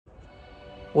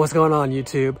What's going on,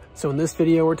 YouTube? So in this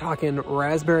video, we're talking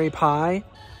Raspberry Pi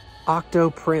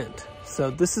Octoprint. So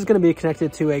this is going to be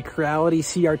connected to a Creality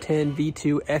CR-10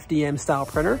 V2 FDM style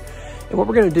printer. And what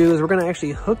we're going to do is we're going to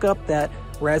actually hook up that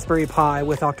Raspberry Pi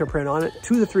with Octoprint on it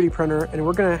to the 3D printer, and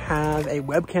we're going to have a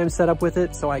webcam set up with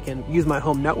it so I can use my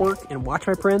home network and watch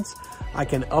my prints. I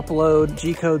can upload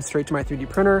G-codes straight to my 3D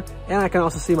printer, and I can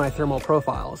also see my thermal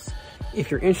profiles. If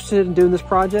you're interested in doing this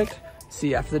project,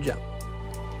 see you after the jump.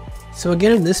 So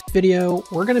again, in this video,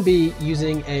 we're going to be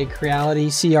using a Creality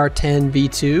CR-10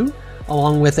 V2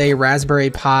 along with a Raspberry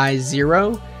Pi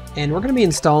Zero, and we're going to be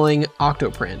installing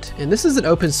Octoprint. And this is an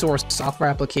open source software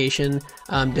application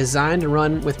designed to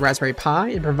run with Raspberry Pi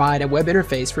and provide a web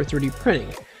interface for 3D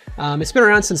printing. It's been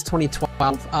around since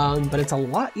 2012, but it's a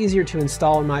lot easier to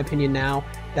install in my opinion now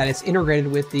that it's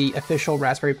integrated with the official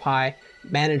Raspberry Pi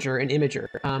Manager and Imager.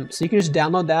 So you can just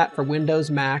download that for Windows,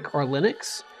 Mac, or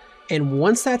Linux. And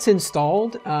once that's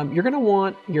installed, you're going to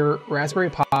want your Raspberry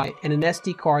Pi and an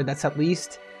SD card that's at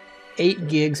least 8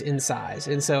 gigs in size.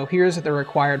 And so here's the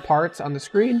required parts on the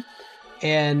screen.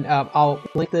 And I'll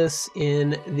link this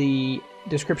in the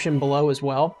description below as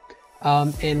well.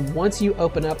 And once you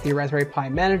open up the Raspberry Pi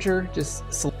Manager, just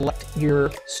select your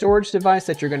storage device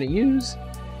that you're going to use.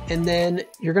 And then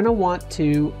you're going to want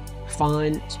to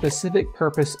find specific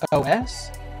purpose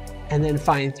OS, and then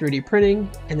find 3D printing,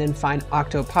 and then find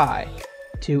Octopi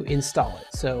to install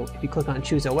it. So if you click on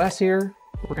choose OS here,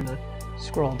 we're gonna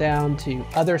scroll down to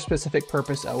other specific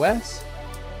purpose OS,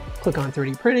 click on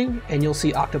 3D printing, and you'll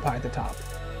see Octopi at the top.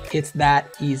 It's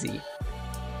that easy.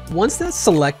 Once that's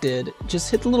selected, just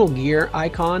hit the little gear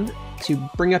icon to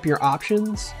bring up your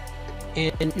options.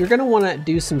 And you're gonna wanna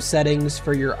do some settings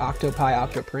for your Octopi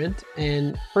Octoprint.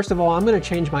 And first of all, I'm gonna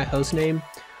change my host name.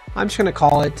 I'm just going to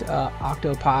call it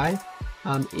Octopi.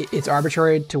 It's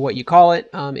arbitrary to what you call it.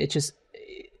 It just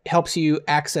helps you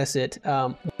access it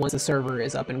once the server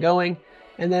is up and going.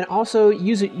 And then also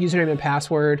use username and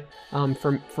password.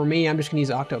 For me, I'm just going to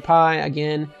use Octopi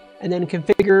again. And then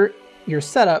configure your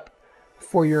setup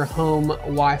for your home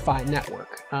Wi-Fi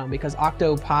network. Because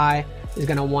Octopi is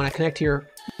going to want to connect to your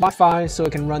Wi-Fi so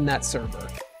it can run that server.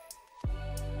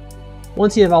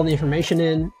 Once you have all the information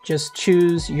in, just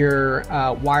choose your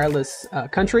wireless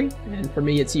country, and for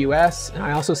me it's US, and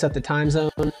I also set the time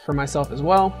zone for myself as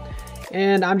well.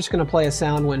 And I'm just going to play a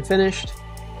sound when finished,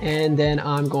 and then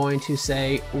I'm going to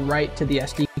say write to the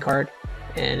SD card,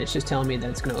 and it's just telling me that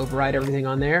it's going to overwrite everything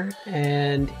on there,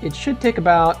 and it should take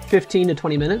about 15 to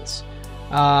 20 minutes,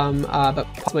 but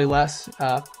possibly less,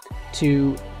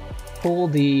 to pull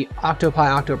the Octopi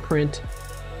Octoprint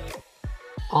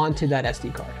onto that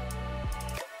SD card.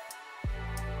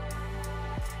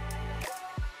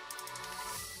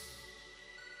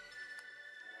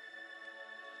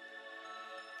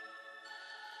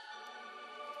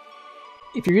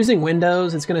 If you're using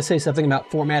Windows, it's going to say something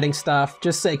about formatting stuff.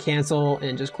 Just say cancel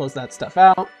and just close that stuff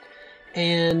out.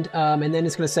 And then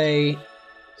it's going to say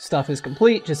stuff is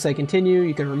complete. Just say continue.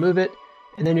 You can remove it.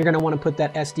 And then you're going to want to put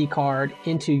that SD card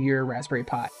into your Raspberry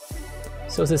Pi.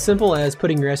 So it's as simple as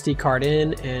putting your SD card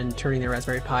in and turning the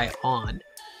Raspberry Pi on.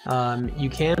 You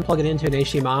can plug it into an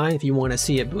HDMI if you want to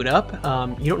see it boot up.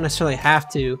 You don't necessarily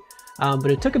have to, but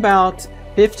it took about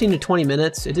 15 to 20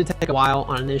 minutes. It did take a while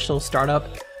on initial startup.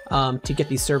 To get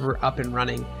the server up and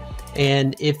running.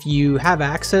 And if you have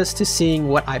access to seeing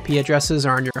what IP addresses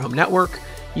are on your home network,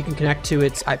 you can connect to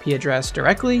its IP address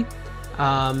directly,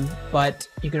 but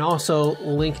you can also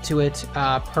link to it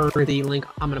per the link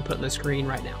I'm going to put on the screen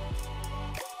right now.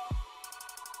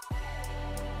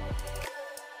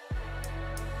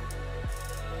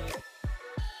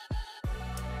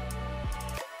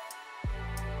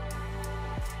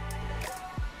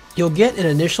 You'll get an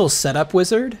initial setup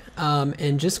wizard,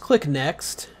 and just click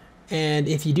next. And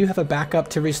if you do have a backup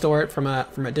to restore it from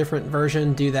a different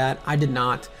version, do that. I did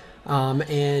not.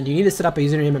 And you need to set up a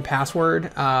username and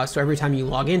password. So every time you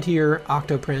log into your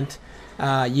Octoprint,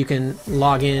 you can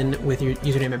log in with your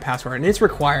username and password. And it's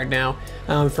required now.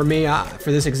 For me,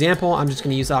 for this example, I'm just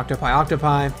going to use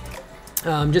Octopi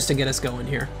just to get us going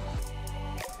here.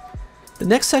 The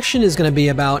next section is going to be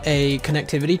about a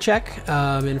connectivity check,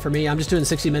 and for me, I'm just doing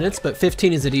 60 minutes, but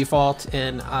 15 is the default,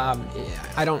 and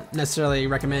I don't necessarily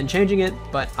recommend changing it,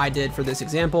 but I did for this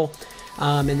example.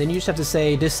 And then you just have to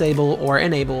say disable or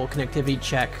enable connectivity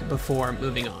check before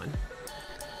moving on.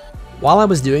 While I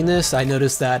was doing this, I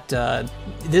noticed that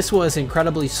this was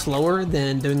incredibly slower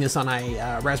than doing this on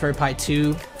a Raspberry Pi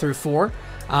 2 through 4.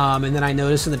 And then I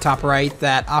noticed in the top right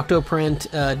that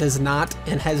Octoprint does not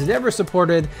and has never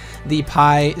supported the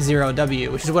Pi Zero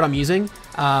W, which is what I'm using.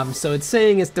 So it's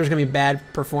saying there's going to be bad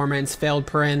performance, failed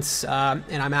prints,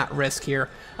 and I'm at risk here.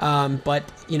 But,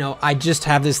 you know, I just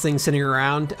have this thing sitting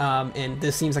around, and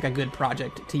this seems like a good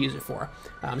project to use it for.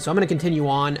 So I'm going to continue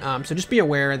on. So just be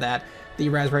aware that the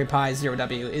Raspberry Pi Zero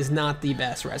W is not the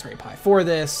best Raspberry Pi for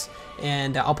this.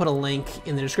 And I'll put a link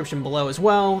in the description below as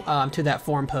well to that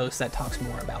forum post that talks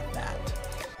more about that.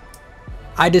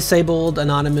 I disabled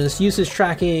anonymous usage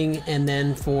tracking, and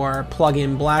then for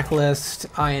plugin Blacklist,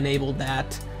 I enabled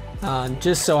that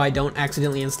just so I don't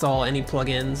accidentally install any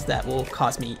plugins that will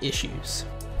cause me issues.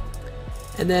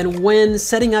 And then when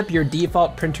setting up your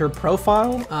default printer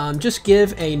profile, just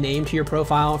give a name to your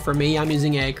profile. For me, I'm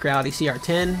using a Creality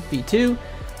CR-10 V2,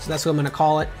 so that's what I'm going to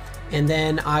call it. And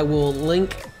then I will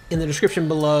link in the description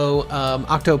below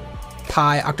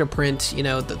Octoprint. You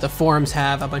know, the forums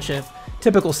have a bunch of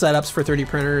typical setups for 3D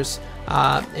printers,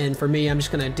 and for me, I'm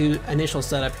just going to do initial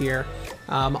setup here.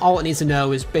 All it needs to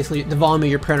know is basically the volume of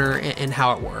your printer and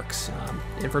how it works.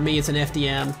 And for me, it's an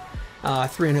FDM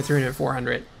 300, 300,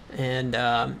 400, and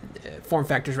form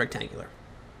factor is rectangular.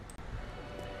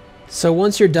 So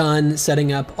once you're done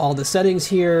setting up all the settings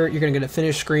here, you're going to get a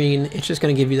finish screen. It's just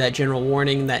going to give you that general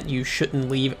warning that you shouldn't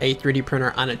leave a 3D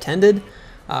printer unattended.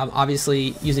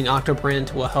 Obviously, using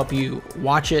Octoprint will help you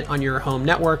watch it on your home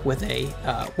network with a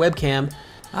webcam,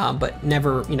 but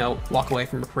never, you know, walk away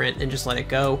from a print and just let it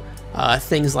go.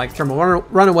 Things like thermal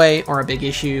runaway are a big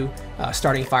issue,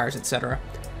 starting fires, etc.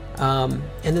 And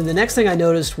then the next thing I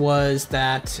noticed was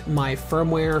that my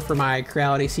firmware for my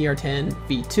Creality CR-10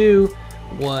 V2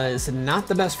 was not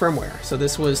the best firmware. So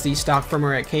this was the stock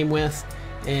firmware it came with,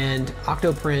 and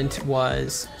Octoprint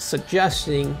was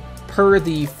suggesting, per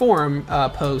the forum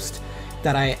post,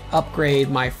 that I upgrade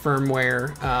my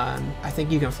firmware. I think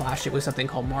you can flash it with something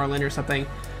called Marlin or something.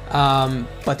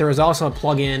 But there was also a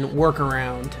plugin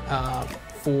workaround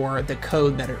for the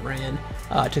code that it ran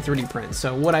to 3D print.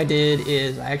 So what I did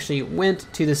is I actually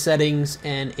went to the settings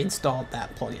and installed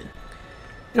that plugin.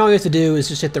 And all you have to do is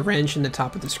just hit the wrench in the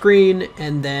top of the screen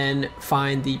and then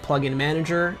find the plugin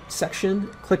manager section,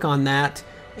 click on that,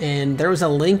 and there was a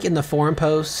link in the forum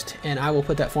post, and I will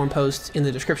put that forum post in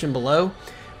the description below,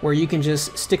 where you can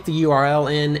just stick the URL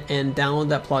in and download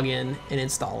that plugin and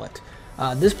install it.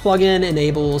 This plugin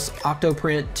enables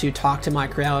Octoprint to talk to my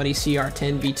Creality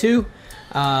CR-10 V2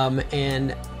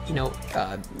 and, you know,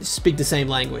 speak the same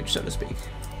language, so to speak.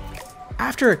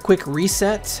 After a quick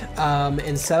reset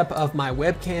and setup of my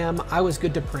webcam, I was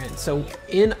good to print. So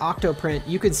in Octoprint,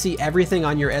 you can see everything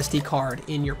on your SD card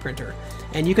in your printer.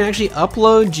 And you can actually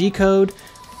upload G-code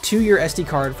to your SD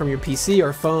card from your PC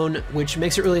or phone, which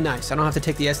makes it really nice. I don't have to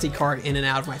take the SD card in and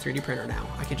out of my 3D printer now.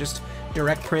 I can just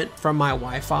direct print from my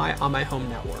Wi-Fi on my home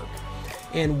network.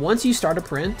 And once you start a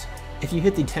print, if you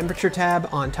hit the temperature tab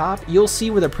on top, you'll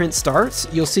see where the print starts.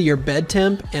 You'll see your bed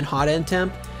temp and hot end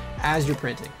temp as you're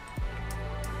printing.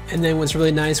 And then what's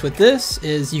really nice with this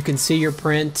is you can see your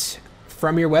print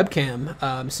from your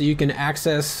webcam. So you can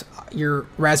access your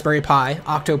Raspberry Pi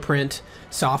Octoprint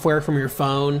software from your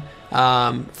phone,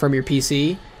 from your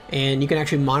PC, and you can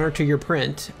actually monitor your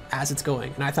print as it's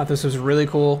going. And I thought this was really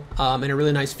cool and a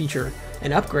really nice feature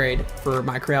and upgrade for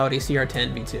my Creality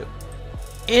CR-10 V2.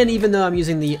 And even though I'm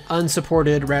using the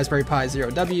unsupported Raspberry Pi Zero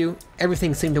W,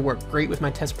 everything seemed to work great with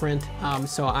my test print.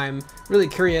 So I'm really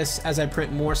curious as I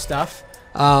print more stuff,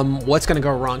 what's going to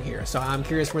go wrong here. So I'm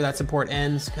curious where that support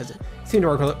ends, because it seemed to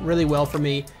work really well for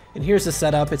me. And here's the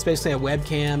setup. It's basically a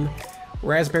webcam,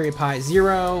 Raspberry Pi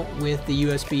Zero with the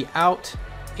USB out,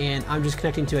 and I'm just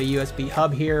connecting to a USB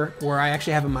hub here where I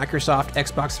actually have a Microsoft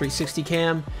Xbox 360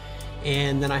 cam,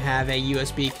 and then I have a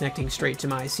USB connecting straight to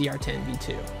my CR-10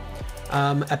 V2.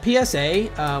 A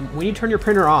PSA, when you turn your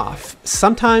printer off,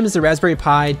 sometimes the Raspberry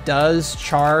Pi does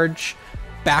charge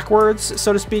backwards,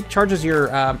 so to speak, charges your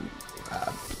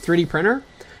 3D printer.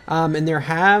 And there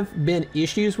have been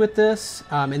issues with this,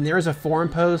 and there is a forum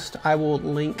post I will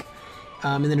link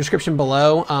in the description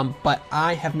below, but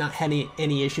I have not had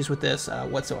any issues with this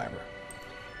whatsoever.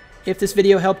 If this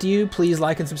video helped you, please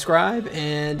like and subscribe,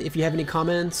 and if you have any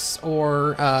comments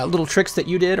or little tricks that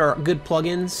you did or good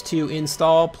plugins to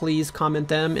install, please comment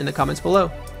them in the comments below.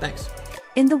 Thanks.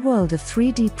 In the world of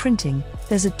 3D printing,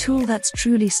 there's a tool that's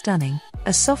truly stunning,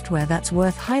 a software that's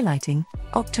worth highlighting,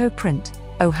 Octoprint.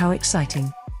 Oh, how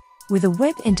exciting! With a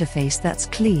web interface that's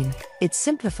clean, it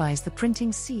simplifies the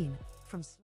printing scene from